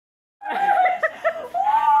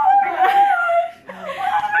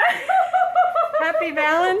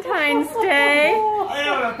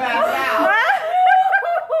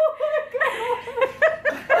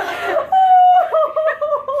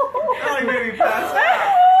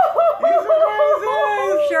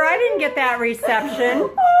at that reception.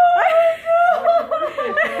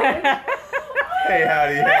 Hey,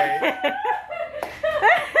 howdy, hey.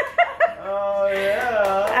 Oh,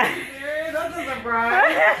 yeah. Dude, that's a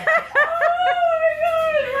surprise.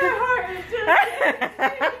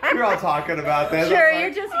 You're all talking about this. Sure,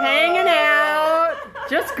 you're just hanging out.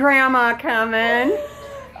 Just Grandma coming.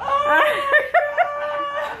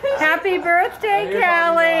 Happy birthday,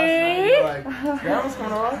 Kelly. Like, Grandma's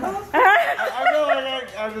coming on. I feel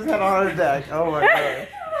like I just had a heart attack. Oh my god.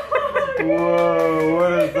 Whoa,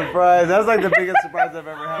 what a surprise. That's like the biggest surprise I've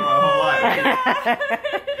ever had in my whole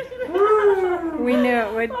life. We knew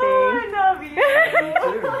it would be. Oh, I love you.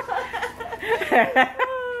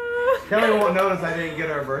 Kelly won't notice I didn't get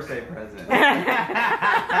her a birthday present.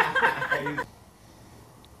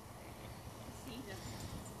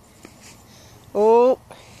 Oh.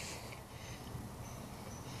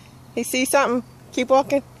 You see something? Keep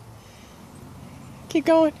walking. Keep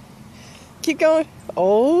going. Keep going.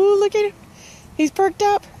 Oh, look at him. He's perked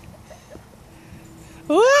up.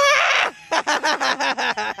 He's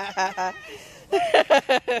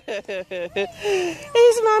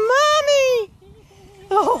my mommy.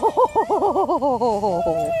 Oh.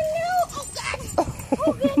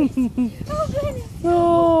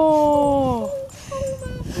 Oh.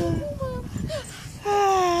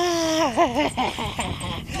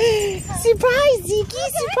 Surprise, Zeke!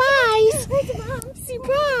 Surprise!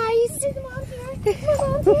 Surprise!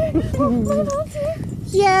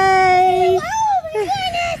 Yay! Oh my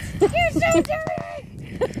goodness! You're so dirty!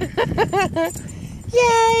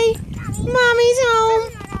 Yay! Mommy's home!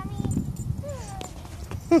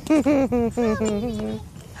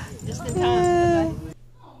 Just in time.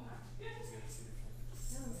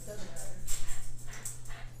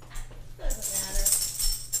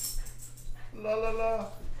 La la la.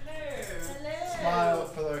 Hello. Smile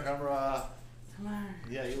for the camera.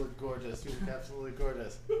 Yeah, you look gorgeous. You look absolutely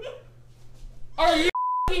gorgeous. Are you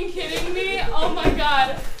f***ing kidding me? Oh my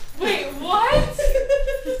god. Wait, what?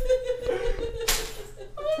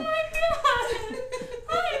 Oh my god.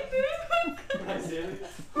 Hi, dude. Hi, Sammy.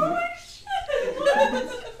 Holy shit. What?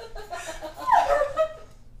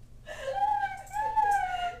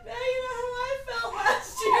 Now you know how I felt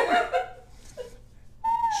last year.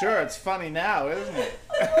 Sure, it's funny now, isn't it?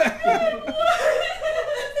 Oh my god, what?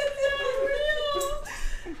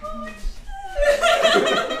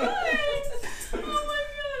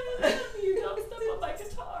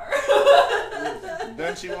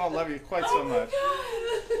 Don't you all love you quite so much?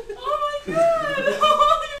 Oh my god!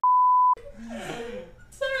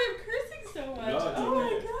 Sorry, I'm cursing so much. No, oh my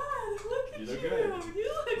god! Look at You you! look good. You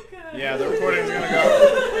look good. Yeah, the recording's gonna go. Oh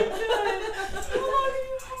my god! How long are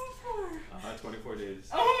you home for? 24 days.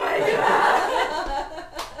 Oh my god!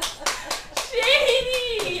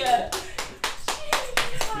 Shady!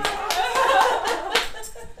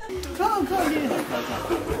 Come,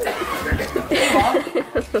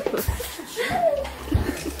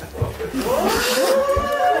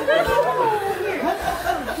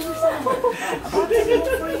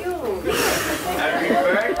 Happy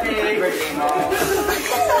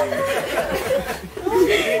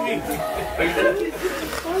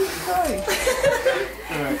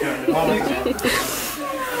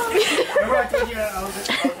birthday!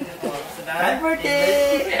 Happy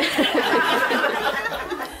birthday!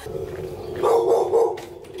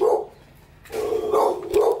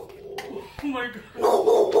 Oh my god.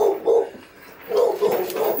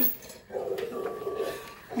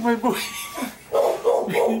 My boy.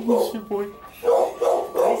 Miss your boy.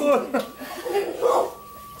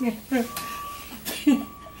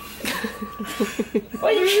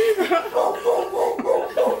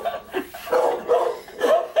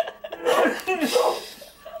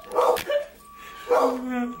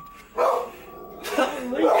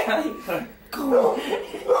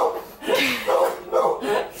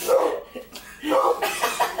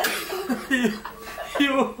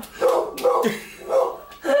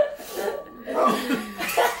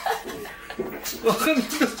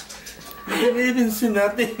 You didn't see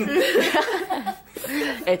nothing.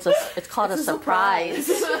 It's called a surprise.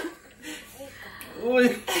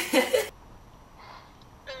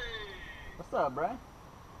 What's up, Brian?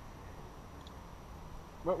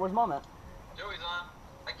 Where's Mom at? Joey's on.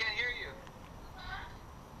 I can't hear you.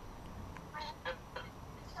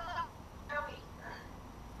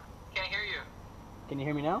 Can't hear you. Can you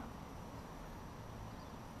hear me now?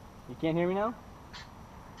 You can't hear me now?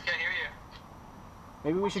 Can't hear you.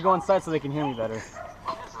 Maybe we should go inside so they can hear me better.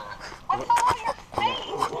 What is that?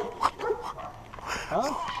 Huh?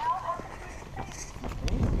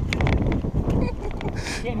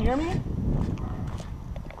 You can't hear me?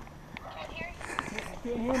 Can't hear you.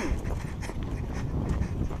 You can't hear me.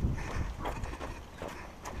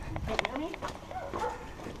 me?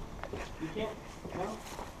 You can't? No?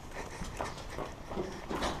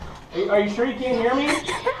 Are you sure you can't hear me?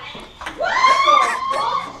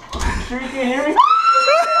 Sure you can't hear me?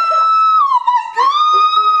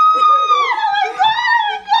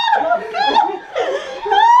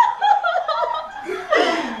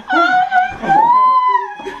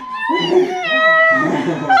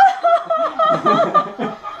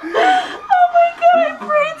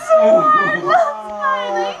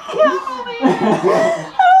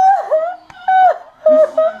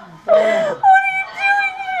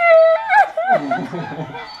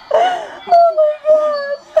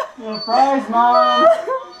 Surprise, Mom!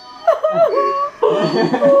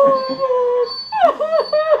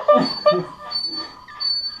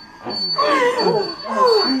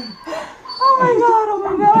 Oh my God, oh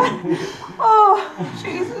my God. Oh,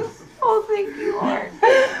 Jesus. Oh, thank you, Lord.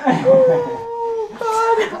 Oh,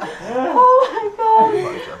 God. Oh my God.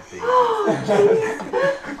 Oh, Jesus.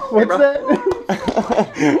 What's that?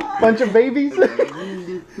 Bunch of babies? Can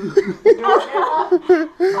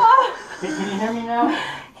you hear me now?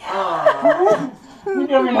 You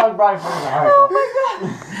give me another bright for the heart. Oh my God.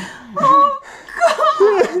 Oh,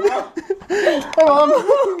 God.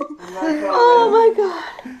 Oh my God.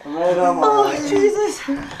 Oh, Jesus.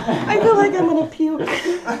 I feel like I'm gonna puke.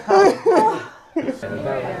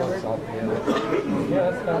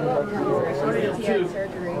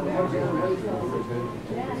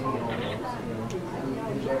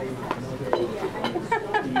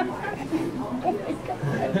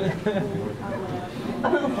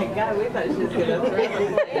 Oh my God, we thought she was gonna throw it.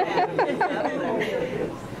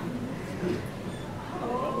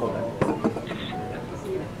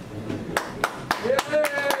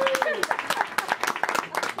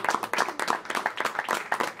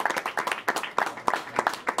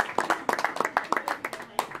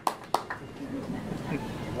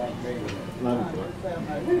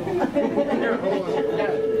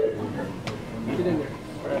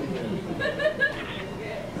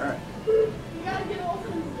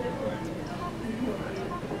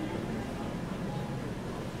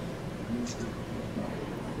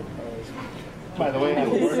 By the way, I have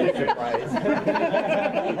a birthday surprise.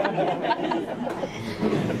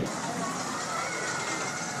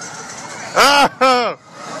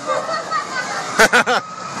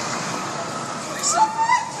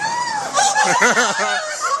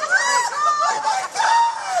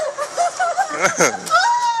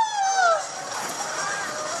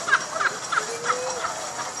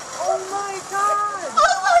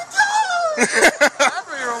 That's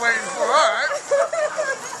what you were waiting for, all right?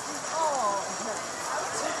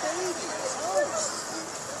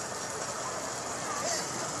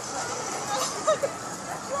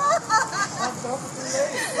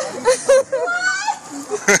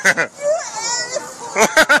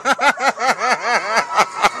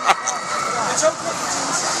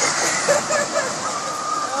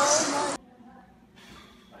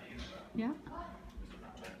 Yeah?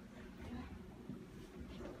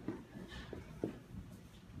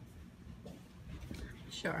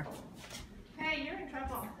 Sure. Hey, you're in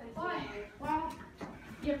trouble. Why? Well,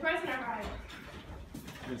 your present arrived.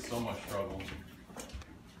 It's so much trouble.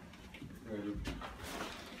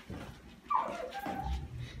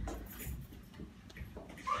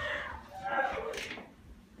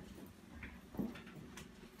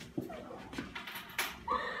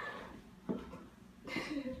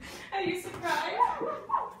 Are you surprised?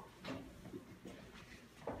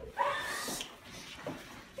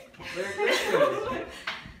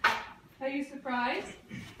 Are you surprised?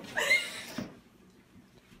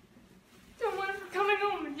 Don't want for coming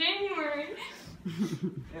home in January.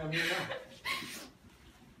 Yeah, I'm here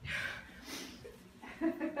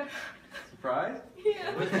now. Surprise?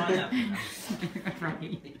 Yeah. Where's mine at?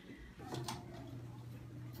 Right.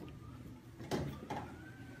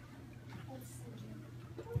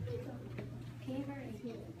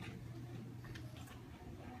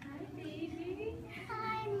 Hi, baby.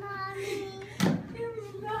 Hi, Mommy.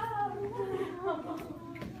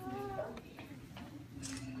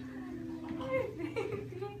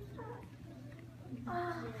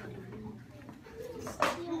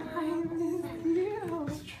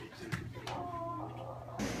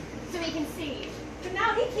 So he can see. But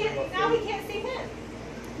now he can't. Now he can't see him.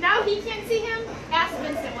 Now he can't see him. Ask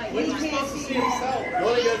Vincent what he can't see himself.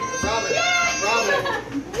 Really good. Robin. Robin.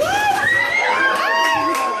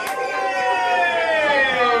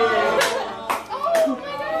 Oh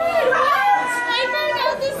my God! I found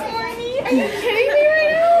out this morning. Are you kidding me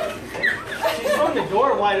right now? She's throwing the door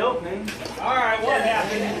wide open. All right, what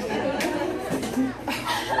happened?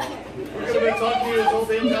 We're going to be talking to you this whole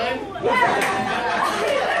damn time?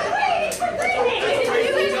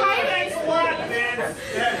 Thanks a lot, man.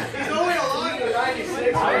 He's only alive to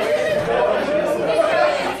 96.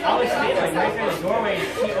 I was standing like right there in the doorway and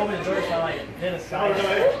he opened the door so I like did a side.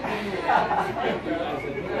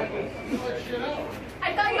 I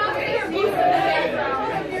thought you were going to hear music in the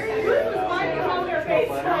background.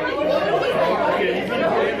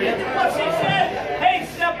 Well, she said, hey,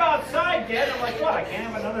 step outside, Dad. I'm like, what? I can't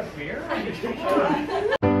have another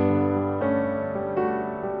beer?